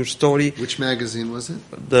share your story? Which magazine was it?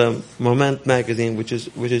 The Moment magazine, which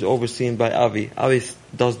is overseen by Avi. Avi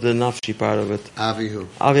does the Nafshi part of it. Avi who?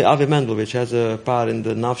 Avi Mendelevich has a part in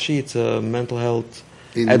the Nafshi. It's a mental health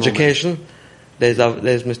education. There's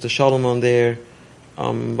Mr. Solomon there.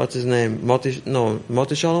 What's his name? Moti Solomon?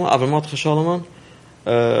 Avramot Solomon.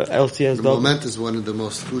 LCSW. The Moment is one of the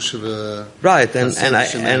most Khrushchev. Right,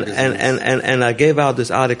 and I gave out this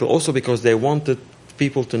article also because they wanted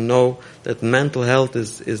people to know that mental health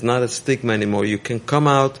is not a stigma anymore. You can come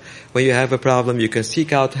out when you have a problem. You can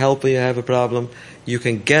seek out help when you have a problem. You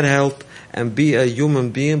can get help and be a human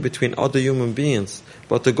being between other human beings.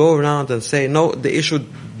 But to go around and say, no, the issue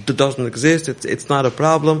doesn't exist. It's not a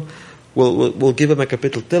problem. We'll give him a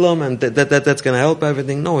capital tillum and that's going to help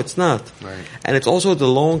everything. No, it's not. Right. And it's also the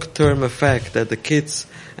long-term effect that the kids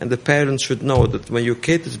and the parents should know, that when your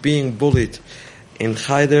kid is being bullied in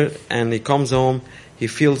Cheder and he comes home, he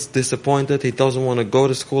feels disappointed. He doesn't want to go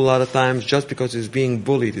to school a lot of times just because he's being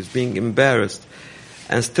bullied. He's being embarrassed.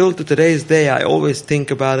 And still to today's day, I always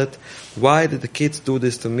think about it. Why did the kids do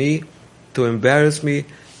this to me? To embarrass me,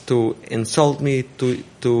 to insult me, to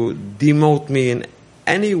demote me in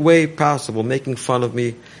any way possible, making fun of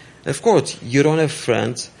me. Of course, you don't have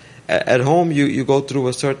friends. At home, you go through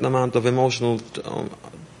a certain amount of emotional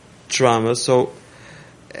trauma. So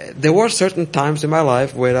there were certain times in my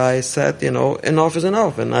life where I said, you know, enough is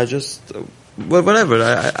enough. And I just, whatever,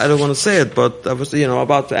 I don't want to say it, but I was, you know,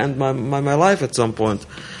 about to end my life at some point.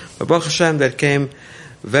 But Baruch Hashem, there came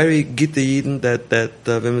very Gitte Yidden that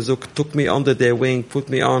Vimazuk took me under their wing, put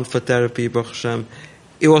me on for therapy, Baruch Hashem.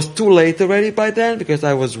 It was too late already by then because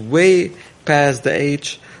I was way past the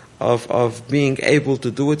age of being able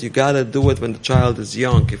to do it. You gotta do it when the child is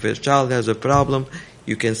young. If a child has a problem,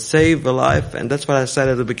 you can save a life, and that's what I said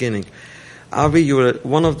at the beginning. Avi, you are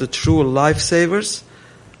one of the true lifesavers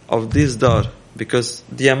of this dar, because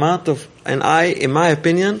the amount of, and in my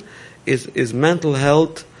opinion, is mental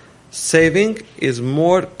health saving is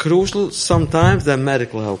more crucial sometimes than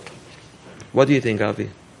medical help. What do you think,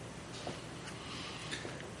 Avi?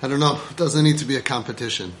 I don't know. It doesn't need to be a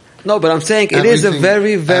competition. No, but I'm saying it is a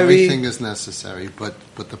very, very... Everything is necessary, but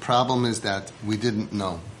the problem is that we didn't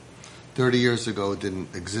know. 30 years ago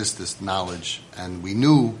didn't exist this knowledge, and we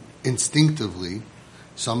knew instinctively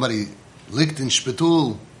somebody licked in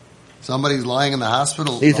Spitul, somebody's lying in the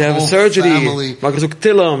hospital. Needs to have a surgery.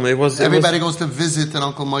 Everybody goes to visit, and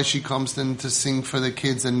Uncle Moshe comes in to sing for the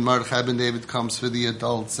kids, and Mordechai ben David comes for the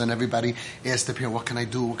adults, and everybody asks the parent, what can I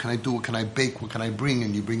do, what can I do, what can I bake, what can I bring?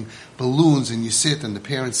 And you bring balloons, and you sit, and the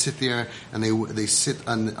parents sit there, and they sit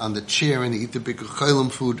on the chair, and they eat the big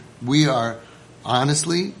chaylim food. We are,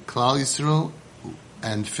 honestly, Klal Yisrael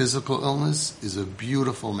and physical illness is a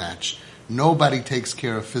beautiful match. Nobody takes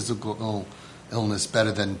care of physical illness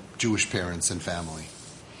better than Jewish parents and family.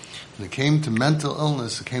 When it came to mental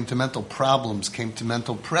illness, it came to mental problems, came to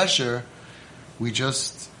mental pressure, we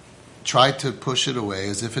just try to push it away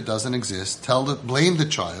as if it doesn't exist. Blame the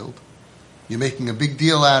child. You're making a big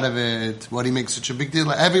deal out of it. Why do you make such a big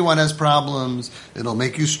deal? Everyone has problems. It'll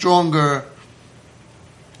make you stronger.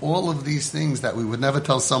 All of these things that we would never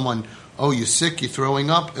tell someone, oh, you're sick, you're throwing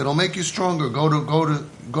up, it'll make you stronger.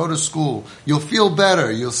 Go to school. You'll feel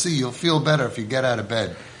better. You'll feel better if you get out of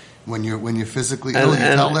bed. When you're physically ill, you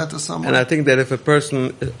tell that to someone. And I think that if a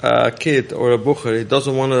person, a kid or a bucher, he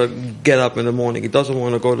doesn't want to get up in the morning, he doesn't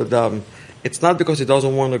want to go to daven, it's not because he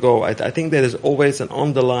doesn't want to go. I think there is always an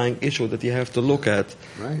underlying issue that you have to look at.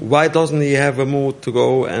 Right. Why doesn't he have a mood to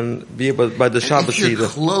go and be able by the Shabbat? If you're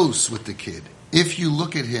close with the kid, if you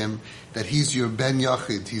look at him, that he's your Ben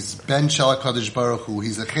Yachid, he's Ben Shel HaKadosh Baruch Hu,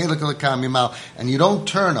 he's a Chelik L'Kam Yimal, and you don't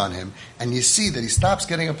turn on him, and you see that he stops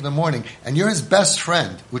getting up in the morning, and you're his best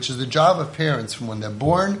friend, which is the job of parents from when they're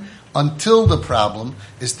born until the problem,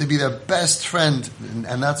 is to be their best friend,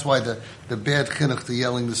 and that's why the bad chinuch, the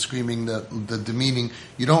yelling, the screaming, the demeaning,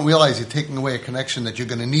 you don't realize you're taking away a connection that you're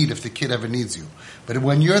going to need if the kid ever needs you. But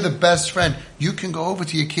when you're the best friend, you can go over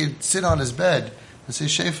to your kid, sit on his bed, and say,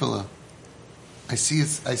 Shefala, I see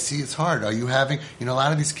it's hard. Are you having, a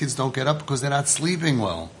lot of these kids don't get up because they're not sleeping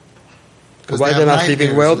well. Why they're not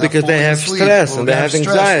sleeping well? Because they have stress and they have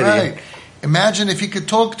anxiety. Right. Imagine if he could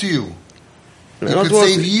talk to you. You could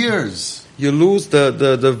save years. you lose the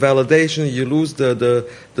validation, you lose the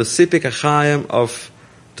sipik achayim of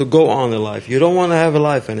to go on in life. You don't want to have a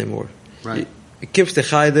life anymore. Right. It keeps the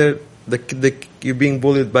chayder, you're being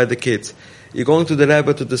bullied by the kids. You're going to the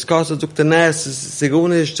Rebbe to discuss it,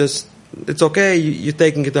 just, it's okay, you're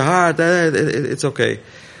taking it to heart, it's okay.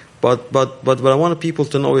 But what I want people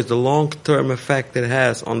to know is the long-term effect it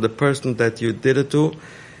has on the person that you did it to.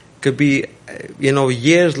 Could be,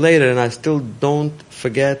 years later, and I still don't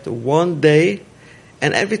forget one day.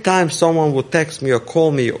 And every time someone would text me or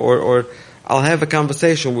call me, or I'll have a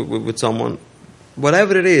conversation with someone,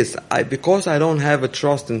 whatever it is, because I don't have a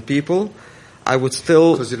trust in people, I would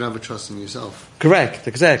still... Because you don't have a trust in yourself. Correct,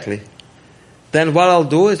 exactly. Then what I'll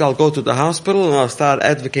do is I'll go to the hospital and I'll start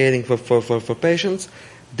advocating for patients.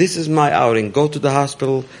 This is my outing. Go to the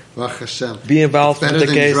hospital. Be involved in the case.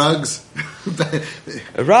 Better than drugs.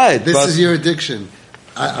 Right. This is your addiction.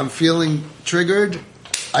 I'm feeling triggered.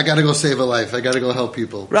 I got to go save a life. I got to go help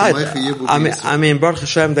people. Right. I mean, Baruch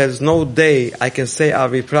Hashem, there's no day I can say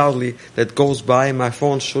Avi proudly that goes by. My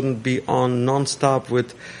phone shouldn't be on non-stop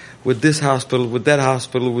with this hospital, with that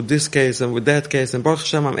hospital, with this case and with that case. And Baruch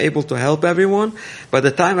Hashem, I'm able to help everyone. By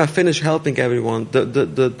the time I finish helping everyone,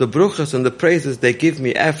 the bruchas and the praises they give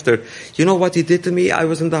me after, you know what he did to me? I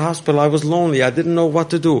was in the hospital. I was lonely. I didn't know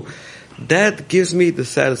what to do. That gives me the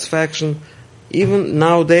satisfaction. Even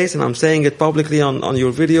nowadays, and I'm saying it publicly on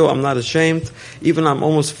your video, I'm not ashamed. Even I'm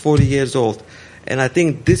almost 40 years old. And I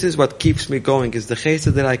think this is what keeps me going, is the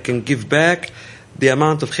chesed that I can give back, the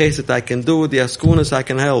amount of chesed I can do, the askunas I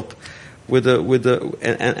can help, and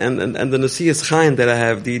the nesiyas chaim that I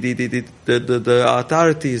have, the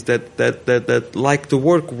authorities that like to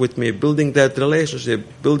work with me, building that relationship,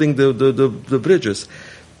 building the bridges,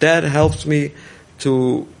 that helps me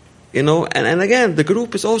to, and again, the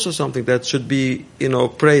group is also something that should be,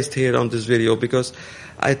 praised here on this video, because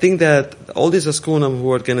I think that all these askunim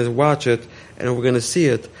who are going to watch it and we're going to see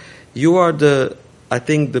it, you are I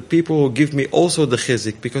think the people who give me also the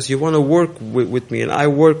chizik, because you want to work with me, and I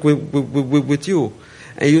work with you.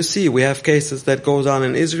 And you see, we have cases that goes on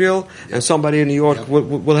in Israel, and somebody in New York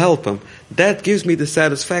will help them. That gives me the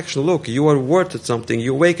satisfaction. Look, you are worth it something.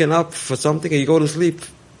 You're waking up for something, and you go to sleep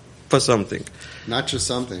for something. Not just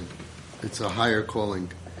something. It's a higher calling.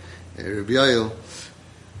 Rabbi Yoel,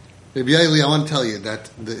 I want to tell you that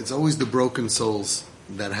it's always the broken souls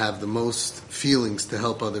that have the most feelings to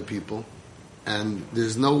help other people. And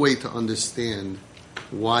there's no way to understand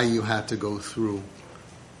why you had to go through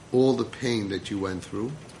all the pain that you went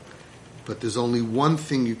through. But there's only one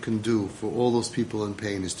thing you can do for all those people in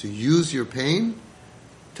pain, is to use your pain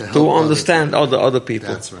to help understand other people.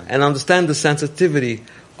 That's right. And understand the sensitivity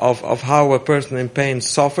of how a person in pain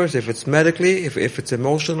suffers, if it's medically, if it's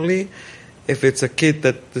emotionally, if it's a kid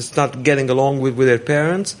that is not getting along with their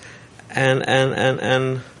parents,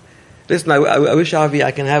 and listen, I wish, Avi,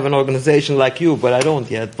 I can have an organization like you, but I don't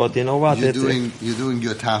yet. But you know what? You're doing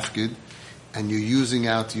your tafkid, and you're using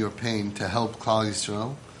out your pain to help Klal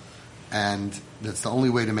Yisrael, and that's the only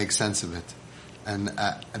way to make sense of it. And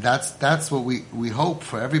that's what we hope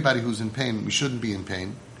for everybody who's in pain. We shouldn't be in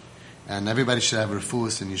pain, and everybody should have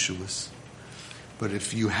refuahs and yeshuas. But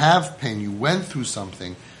if you have pain, you went through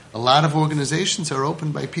something. A lot of organizations are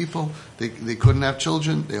opened by people. They couldn't have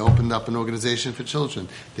children. They opened up an organization for children.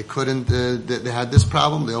 They couldn't. They had this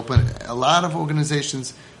problem. They opened. A lot of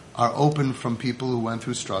organizations are open from people who went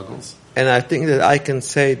through struggles. And I think that I can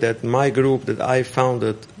say that my group that I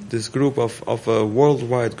founded, this group of a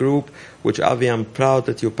worldwide group, which Avi, I'm proud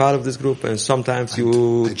that you're part of this group, and sometimes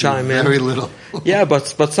you chime in. Very little. Yeah,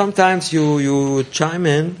 but sometimes you chime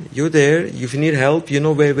in. You're there. If you need help, you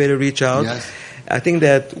know where to reach out. Yes. I think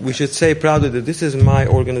that we should say proudly that this is my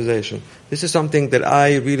organization. This is something that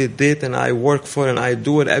I really did and I work for, and I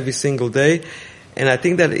do it every single day. And I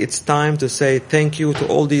think that it's time to say thank you to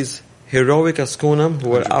all these heroic askunim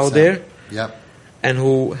who are 100%. out there. Yep. And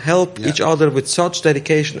who help each other with such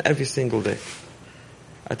dedication every single day.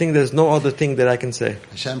 I think there's no other thing that I can say.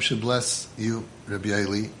 Hashem should bless you, Rabbi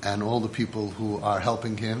Yoel, and all the people who are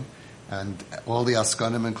helping him, and all the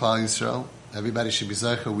Askanim and Klal Yisrael. Everybody should be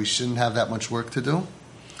zeicher. We shouldn't have that much work to do,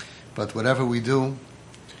 but whatever we do,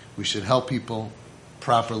 we should help people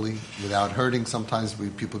properly without hurting. Sometimes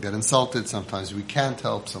people get insulted. Sometimes we can't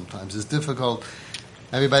help. Sometimes it's difficult.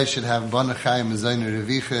 Everybody should have Bana Chaim, Mezayne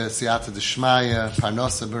Reviche, Siyata Deshmaya,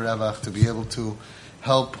 Parnosa Berevach, to be able to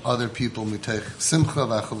help other people, Mitech Simcha,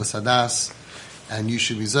 V'achovas Hadas, and you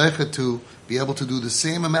should be zeicher to be able to do the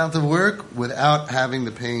same amount of work without having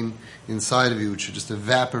the pain inside of you. It should just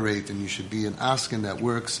evaporate, and you should be an Askan that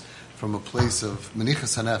works from a place of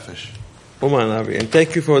Menichas HaNefesh. Amen, Avi. And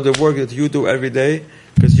thank you for the work that you do every day,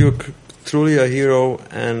 because you're truly a hero,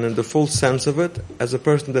 and in the full sense of it. As a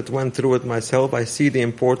person that went through it myself, I see the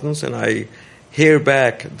importance, and I hear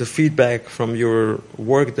back the feedback from your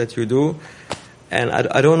work that you do. And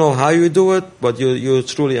I don't know how you do it, but you're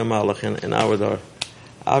truly a malach in our dar.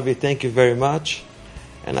 Avi, thank you very much.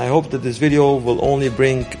 And I hope that this video will only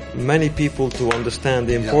bring many people to understand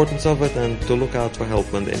the importance of it and to look out for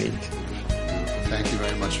help when they need. Thank you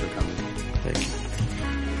very much for coming. Thank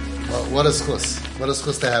you. Well, what a schus. What a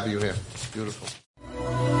schus to have you here. Beautiful.